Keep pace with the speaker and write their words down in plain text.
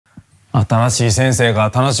新しい先生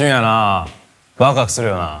が楽しみやな。ワクワクする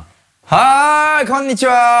よな。はーい、こんにち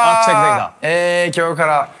は。あ、来た来た来た。今日か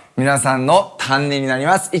ら皆さんの担任になり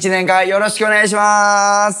ます。1年間よろしくお願いし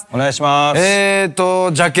ます。お願いします。ジ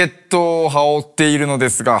ャケットを羽織っているので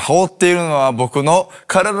すが、羽織っているのは僕の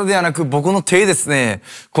体ではなく僕の手ですね。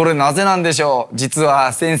これなぜなんでしょう。実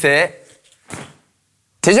は先生、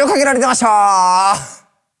手錠かけられてました。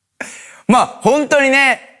まあ、本当に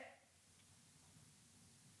ね、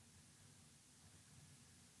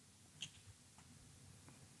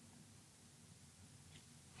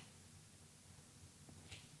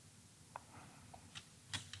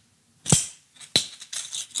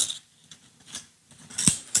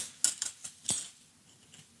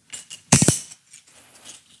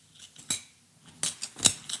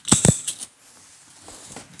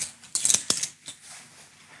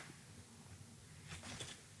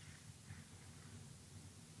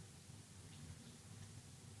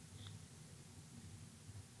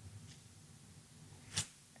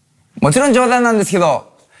もちろん冗談なんですけ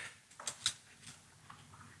ど、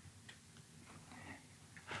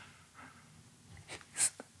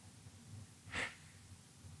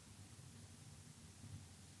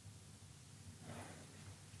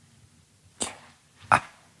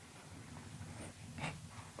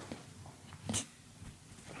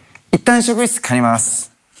一旦職員室借りま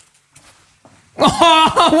す。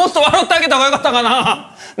ああ、もっと笑ってあげた方がよかったか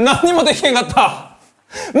な。何にもできへんかった。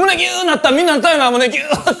胸ギューなった。みんななったよな、胸ギュ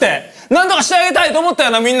ーって。なんとかしてあげたいと思った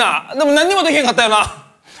よな、みんな。でも何にもできへんかったよな。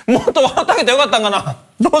もっと笑ってあげてよかったんかな。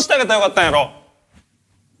どうしてあげたらよかったんやろ。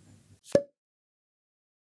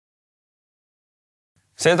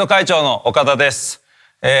生徒会長の岡田です。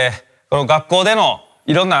この学校での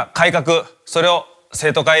いろんな改革、それを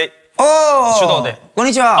生徒会主導で。こん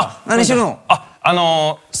にちは。何してるの？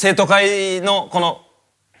生徒会のこの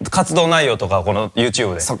活動内容とかこの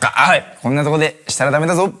YouTube で。そっか。はい。こんなとこでしたらダメ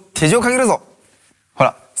だぞ。手錠かけるぞ。ほ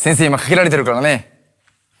ら、先生今かけられてるからね。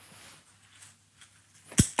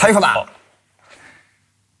逮捕だ。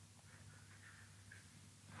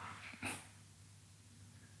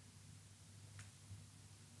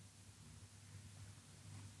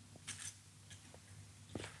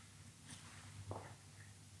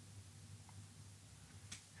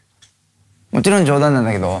もちろん冗談なん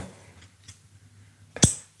だけど、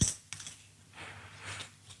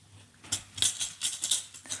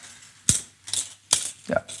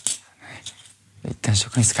じゃあ一旦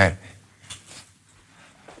職員室帰る。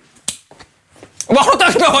笑って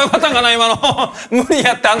あげた方がよかったんかな、今の。無理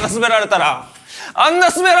やって、あんな滑られたら。あんな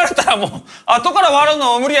滑られたらもう後から笑うの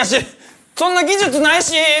も無理やし、そんな技術ない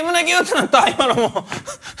し、胸ギューってなった。今のも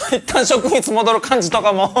一旦職員室戻る感じと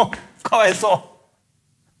かもかわいそう。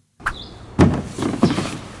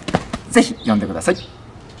ぜひ読んでください。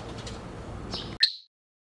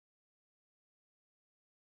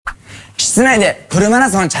室内でフルマラ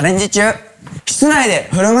ソンチャレンジ中。室内で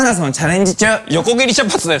フルマラソンチャレンジ中。横切り茶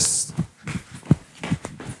髪です。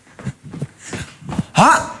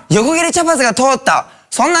あ、横切り茶髪が通った。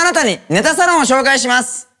そんなあなたにネタサロンを紹介しま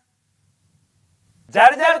す。ジャ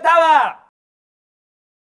ルジャルタワー。